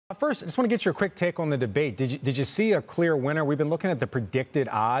First, I just want to get your quick take on the debate. Did you see a clear winner? We've been looking at the predicted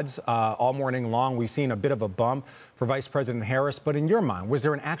odds all morning long. We've seen a bit of a bump for Vice President Harris. But in your mind, was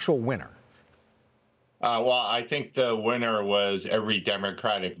there an actual winner? Well, I think the winner was every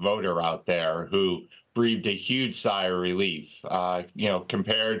Democratic voter out there who breathed a huge sigh of relief.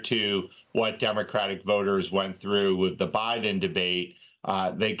 Compared to what Democratic voters went through with the Biden debate,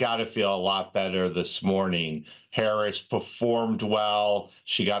 they got to feel a lot better this morning. Harris performed well.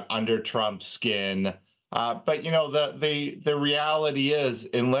 She got under Trump's skin. But the reality is,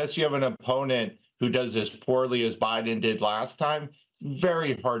 unless you have an opponent who does as poorly as Biden did last time,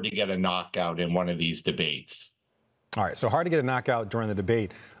 very hard to get a knockout in one of these debates. All right, so hard to get a knockout during the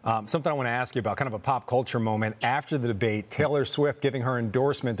debate. Something I want to ask you about, kind of a pop culture moment after the debate, Taylor Swift giving her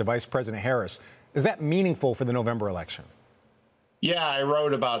endorsement to Vice President Harris. Is that meaningful for the November election? Yeah, I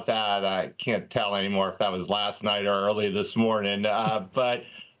wrote about that. I can't tell anymore if that was last night or early this morning, but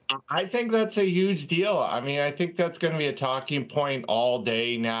I think that's a huge deal. I mean, I think that's going to be a talking point all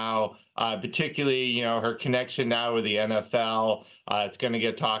day now, particularly, her connection now with the NFL. It's going to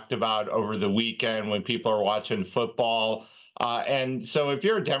get talked about over the weekend when people are watching football. And so if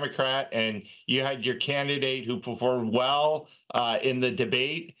you're a Democrat and you had your candidate who performed well in the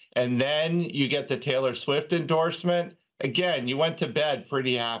debate, and then you get the Taylor Swift endorsement, again, you went to bed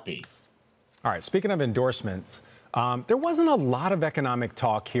pretty happy. All right, speaking of endorsements, there wasn't a lot of economic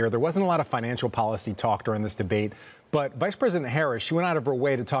talk here. There wasn't a lot of financial policy talk during this debate. But Vice President Harris, she went out of her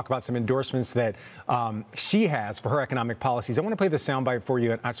way to talk about some endorsements that she has for her economic policies. I want to play the soundbite for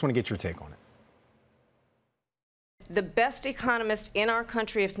you, and I just want to get your take on it. The best economists in our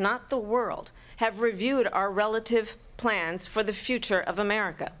country, if not the world, have reviewed our relative plans for the future of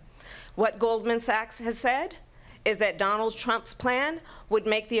America. What Goldman Sachs has said is that Donald Trump's plan would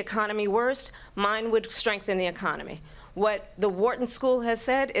make the economy worse. Mine would strengthen the economy. What the Wharton School has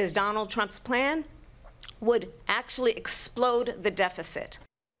said is Donald Trump's plan would actually explode the deficit.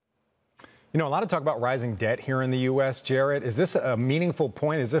 You know, a lot of talk about rising debt here in the U.S., Jaret. Is this a meaningful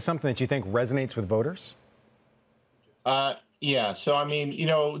point? Is this something that you think resonates with voters? Yeah. So, I mean,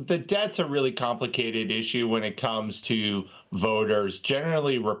 the debt's a really complicated issue when it comes to voters.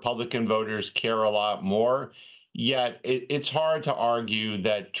 Generally, Republican voters care a lot more. Yet it's hard to argue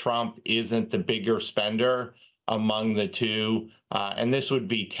that Trump isn't the bigger spender among the two. And this would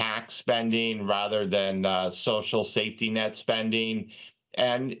be tax spending rather than social safety net spending.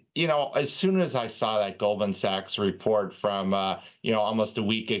 And, as soon as I saw that Goldman Sachs report from, almost a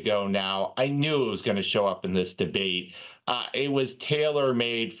week ago now, I knew it was going to show up in this debate. It was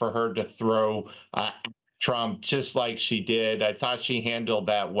tailor-made for her to throw Trump just like she did. I thought she handled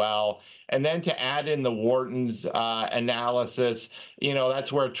that well. And then to add in the Wharton's analysis,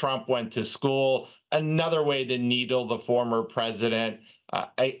 that's where Trump went to school. Another way to needle the former president.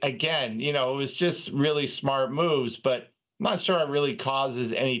 Again, it was just really smart moves, but I'm not sure it really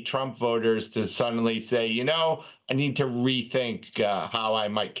causes any Trump voters to suddenly say, I need to rethink how I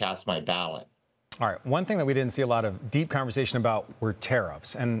might cast my ballot. All right. One thing that we didn't see a lot of deep conversation about were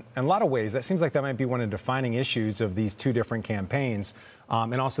tariffs. And in a lot of ways, that seems like that might be one of the defining issues of these two different campaigns,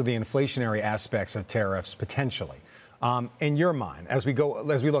 and also the inflationary aspects of tariffs potentially. In your mind, as we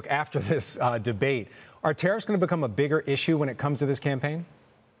look after this debate, are tariffs going to become a bigger issue when it comes to this campaign?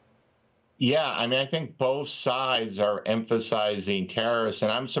 Yeah, I mean, I think both sides are emphasizing tariffs,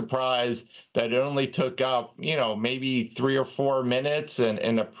 and I'm surprised that it only took up, maybe 3 or 4 minutes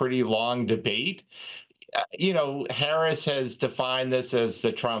in a pretty long debate. Harris has defined this as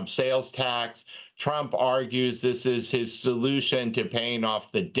the Trump sales tax. Trump argues this is his solution to paying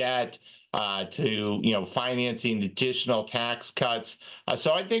off the debt, to financing additional tax cuts.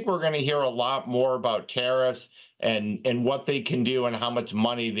 So I think we're going to hear a lot more about tariffs and what they can do and how much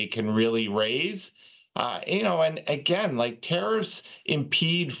money they can really raise. And again, like tariffs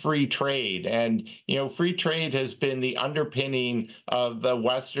impede free trade, and free trade has been the underpinning of the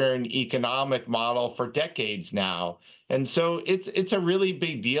Western economic model for decades now. And so it's a really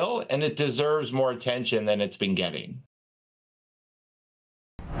big deal, and it deserves more attention than it's been getting.